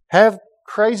 have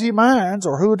crazy minds,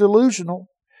 or who are delusional,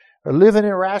 or live in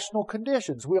irrational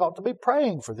conditions. We ought to be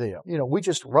praying for them. We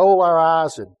just roll our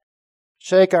eyes and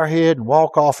shake our head and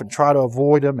walk off and try to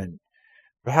avoid them.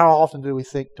 But how often do we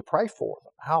think to pray for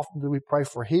them? How often do we pray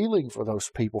for healing for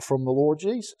those people from the Lord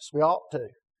Jesus? We ought to.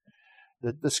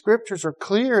 The Scriptures are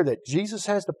clear that Jesus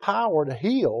has the power to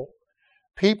heal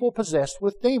people possessed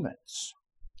with demons.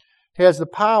 He has the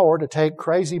power to take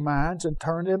crazy minds and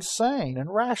turn them sane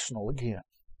and rational again.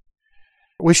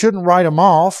 We shouldn't write them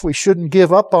off. We shouldn't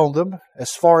give up on them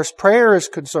as far as prayer is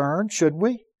concerned, should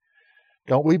we?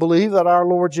 Don't we believe that our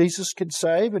Lord Jesus can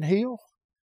save and heal?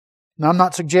 Now, I'm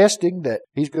not suggesting that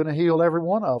He's going to heal every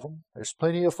one of them. There's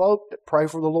plenty of folk that pray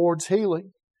for the Lord's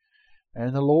healing,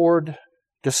 and the Lord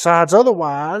decides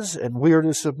otherwise, and we are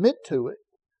to submit to it.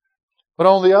 But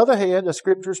on the other hand, the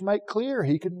Scriptures make clear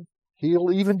He can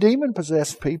heal even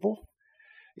demon-possessed people,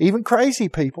 even crazy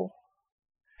people.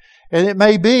 And it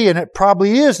may be, and it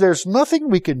probably is, there's nothing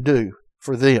we can do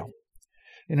for them.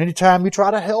 And anytime you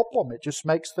try to help them, it just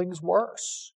makes things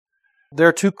worse.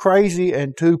 They're too crazy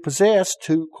and too possessed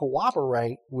to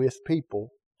cooperate with people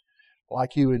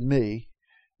like you and me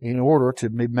in order to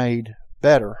be made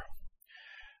better.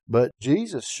 But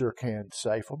Jesus sure can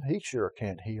save them. He sure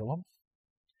can heal them.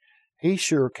 He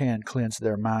sure can cleanse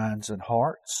their minds and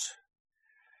hearts.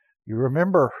 You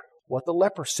remember what the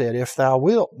leper said, "If thou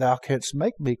wilt, thou canst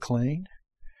make me clean."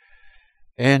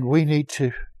 And we need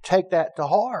to take that to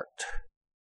heart.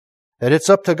 That it's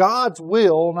up to God's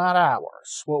will, not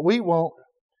ours. What we want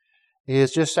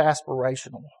is just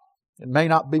aspirational. It may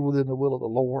not be within the will of the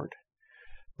Lord.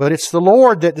 But it's the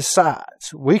Lord that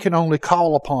decides. We can only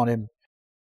call upon Him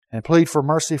and plead for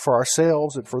mercy for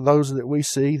ourselves and for those that we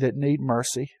see that need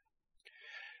mercy.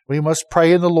 We must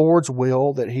pray in the Lord's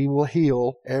will that He will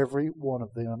heal every one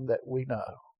of them that we know.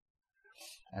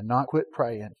 And not quit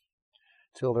praying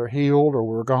till they're healed or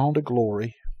we're gone to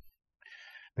glory.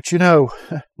 But you know,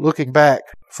 looking back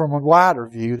from a wider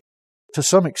view, to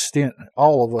some extent,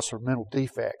 all of us are mental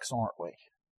defects, aren't we?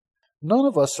 None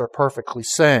of us are perfectly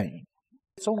sane.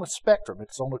 It's on a spectrum.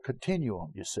 It's on a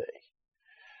continuum, you see.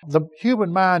 The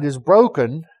human mind is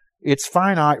broken. It's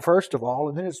finite, first of all,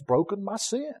 and then it's broken by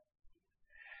sin.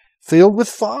 Filled with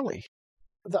folly.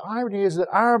 The irony is that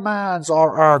our minds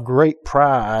are our great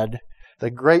pride,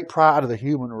 the great pride of the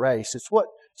human race. It's what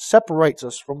separates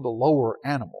us from the lower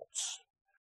animals.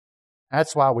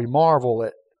 That's why we marvel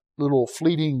at little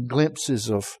fleeting glimpses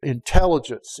of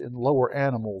intelligence in lower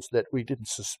animals that we didn't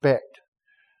suspect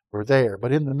were there.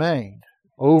 But in the main,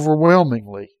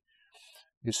 overwhelmingly,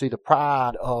 you see, the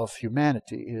pride of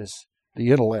humanity is the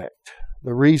intellect,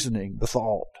 the reasoning, the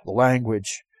thought, the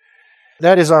language.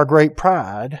 That is our great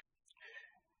pride.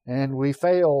 And we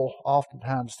fail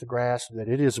oftentimes to grasp that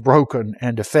it is broken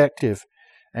and defective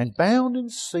and bound in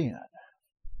sin.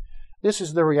 This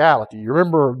is the reality. You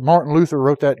remember Martin Luther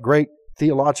wrote that great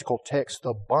theological text,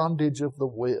 The Bondage of the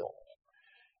Will,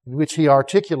 in which he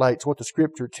articulates what the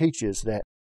Scripture teaches, that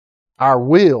our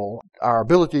will, our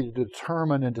ability to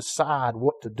determine and decide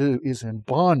what to do, is in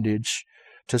bondage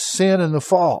to sin and the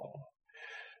fall.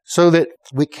 So that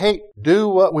we can't do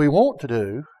what we want to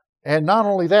do, and not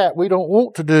only that, we don't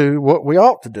want to do what we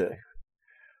ought to do.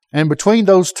 And between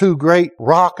those two great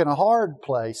rock and a hard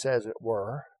place, as it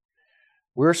were,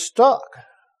 we're stuck.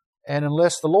 And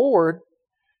unless the Lord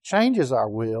changes our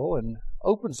will and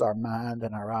opens our mind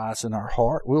and our eyes and our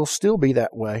heart, we'll still be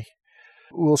that way.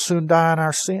 We'll soon die in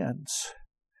our sins.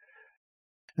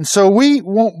 And so we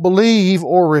won't believe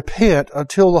or repent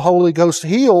until the Holy Ghost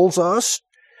heals us,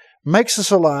 makes us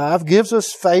alive, gives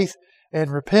us faith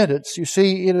and repentance. You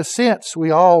see, in a sense, we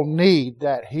all need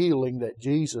that healing that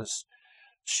Jesus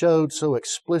showed so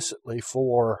explicitly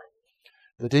for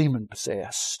the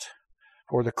demon-possessed,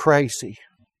 for the crazy.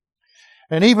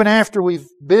 And even after we've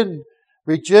been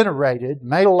regenerated,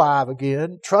 made alive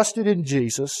again, trusted in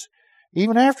Jesus,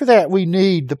 even after that we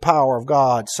need the power of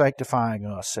God sanctifying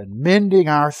us and mending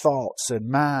our thoughts and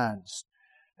minds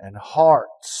and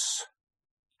hearts.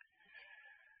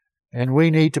 And we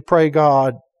need to pray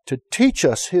God to teach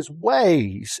us His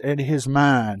ways and His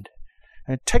mind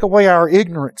and take away our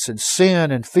ignorance and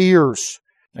sin and fears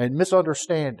and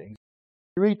misunderstanding.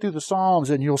 You read through the Psalms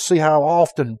and you'll see how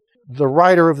often the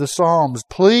writer of the Psalms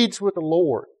pleads with the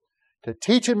Lord to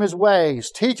teach him His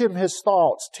ways, teach him His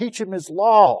thoughts, teach him His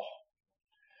law.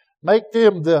 Make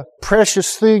them the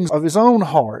precious things of his own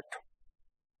heart.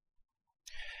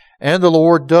 And the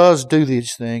Lord does do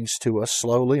these things to us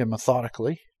slowly and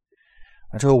methodically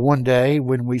until one day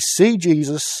when we see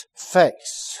Jesus'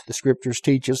 face, the Scriptures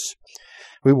teach us,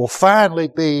 we will finally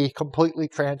be completely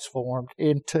transformed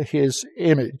into His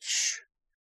image.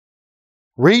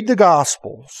 Read the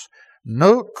Gospels.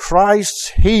 Note Christ's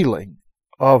healing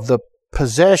of the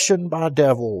possession by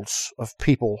devils of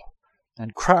people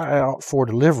and cry out for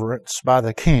deliverance by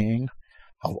the King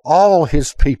of all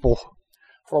His people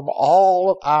from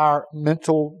all of our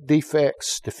mental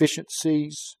defects,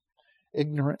 deficiencies,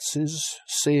 ignorances,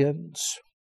 sins.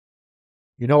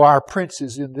 You know, our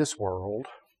princes in this world,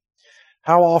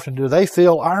 how often do they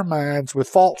fill our minds with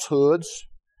falsehoods,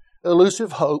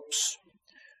 elusive hopes,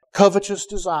 covetous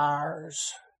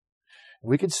desires?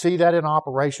 We can see that in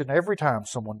operation every time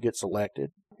someone gets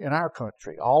elected in our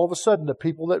country. All of a sudden, the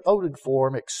people that voted for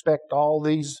him expect all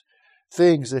these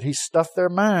things that he stuffed their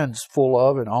minds full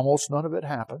of, and almost none of it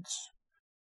happens.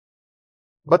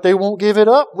 But they won't give it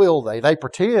up, will they? They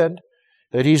pretend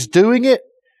that he's doing it,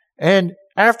 and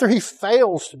after he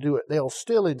fails to do it, they'll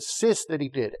still insist that he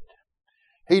did it.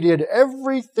 He did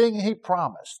everything he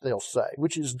promised, they'll say,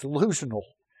 which is delusional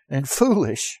and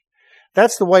foolish.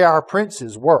 That's the way our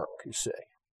princes work, you see.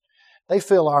 They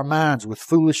fill our minds with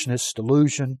foolishness,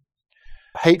 delusion,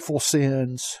 hateful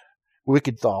sins,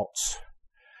 wicked thoughts.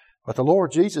 But the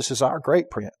Lord Jesus is our great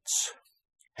prince.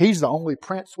 He's the only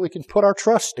prince we can put our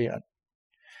trust in.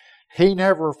 He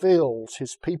never fills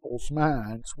His people's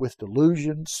minds with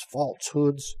delusions,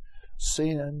 falsehoods,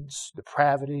 sins,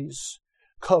 depravities,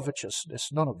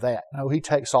 covetousness, none of that. No, He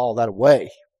takes all that away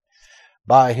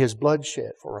by His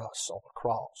bloodshed for us on the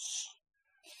cross.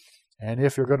 And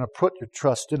if you're going to put your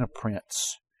trust in a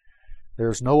prince,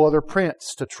 there's no other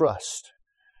prince to trust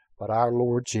but our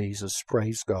Lord Jesus.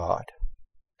 Praise God.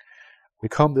 We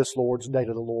come this Lord's Day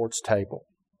to the Lord's table.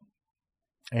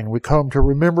 And we come to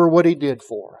remember what He did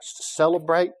for us, to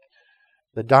celebrate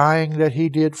the dying that He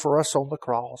did for us on the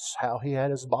cross, how He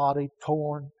had His body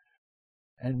torn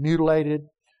and mutilated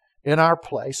in our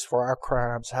place for our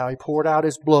crimes, how He poured out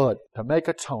His blood to make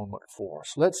atonement for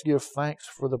us. Let's give thanks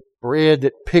for the bread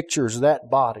that pictures that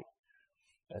body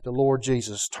that the Lord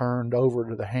Jesus turned over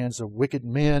to the hands of wicked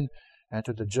men and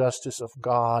to the justice of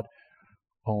God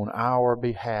on our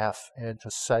behalf and to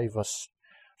save us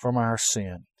from our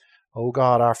sin. O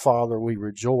God, our Father, we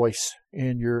rejoice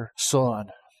in Your Son,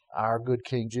 our good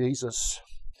King Jesus,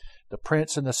 the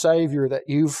Prince and the Savior that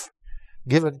You've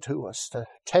given to us to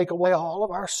take away all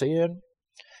of our sin,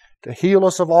 to heal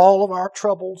us of all of our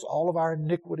troubles, all of our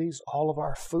iniquities, all of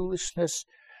our foolishness,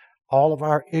 all of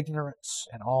our ignorance,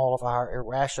 and all of our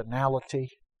irrationality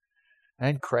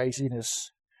and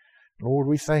craziness. Lord,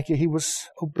 we thank You He was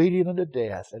obedient unto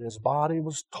death, that His body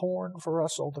was torn for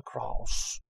us on the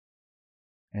cross,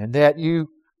 and that You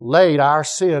laid our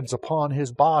sins upon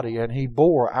His body, and He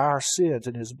bore our sins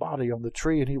in His body on the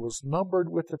tree, and He was numbered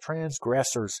with the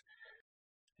transgressors,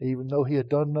 even though He had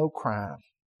done no crime.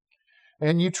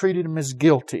 And You treated Him as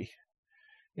guilty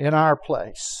in our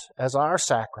place, as our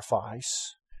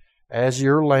sacrifice, as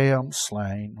Your Lamb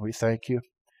slain. We thank You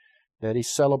that He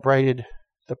celebrated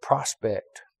the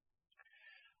prospect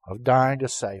of dying to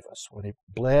save us when He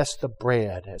blessed the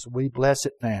bread as we bless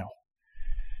it now.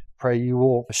 Pray You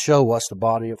will show us the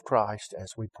body of Christ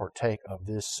as we partake of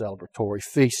this celebratory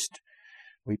feast.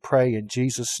 We pray in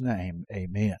Jesus' name,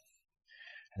 amen.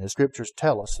 And the Scriptures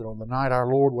tell us that on the night our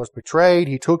Lord was betrayed,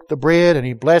 He took the bread and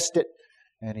He blessed it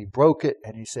and He broke it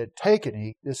and He said, "Take and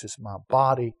eat. This is My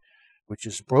body, which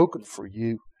is broken for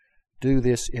you. Do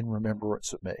this in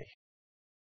remembrance of Me."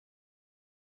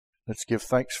 Let's give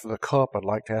thanks for the cup. I'd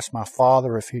like to ask my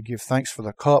Father if He'd give thanks for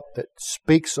the cup that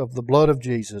speaks of the blood of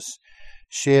Jesus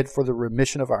shed for the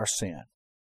remission of our sin.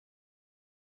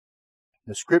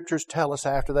 The Scriptures tell us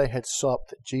after they had supped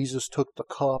that Jesus took the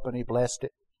cup and He blessed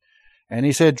it. And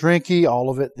He said, "Drink ye all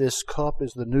of it. This cup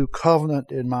is the new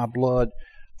covenant in My blood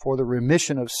for the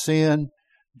remission of sin.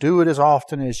 Do it as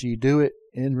often as ye do it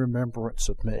in remembrance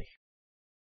of Me."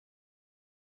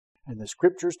 And the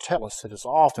Scriptures tell us that as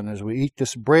often as we eat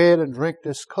this bread and drink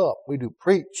this cup, we do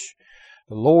preach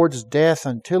the Lord's death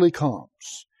until He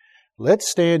comes. Let's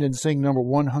stand and sing number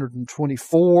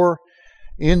 124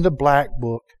 in the Black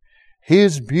Book.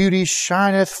 His beauty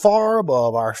shineth far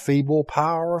above our feeble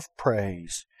power of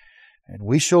praise. And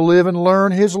we shall live and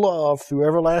learn His love through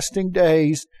everlasting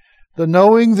days. The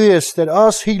knowing this, that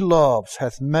us He loves,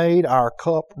 hath made our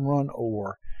cup run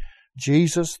o'er.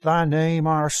 Jesus, Thy name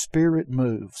our spirit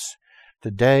moves,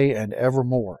 today and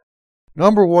evermore.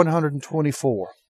 Number 124.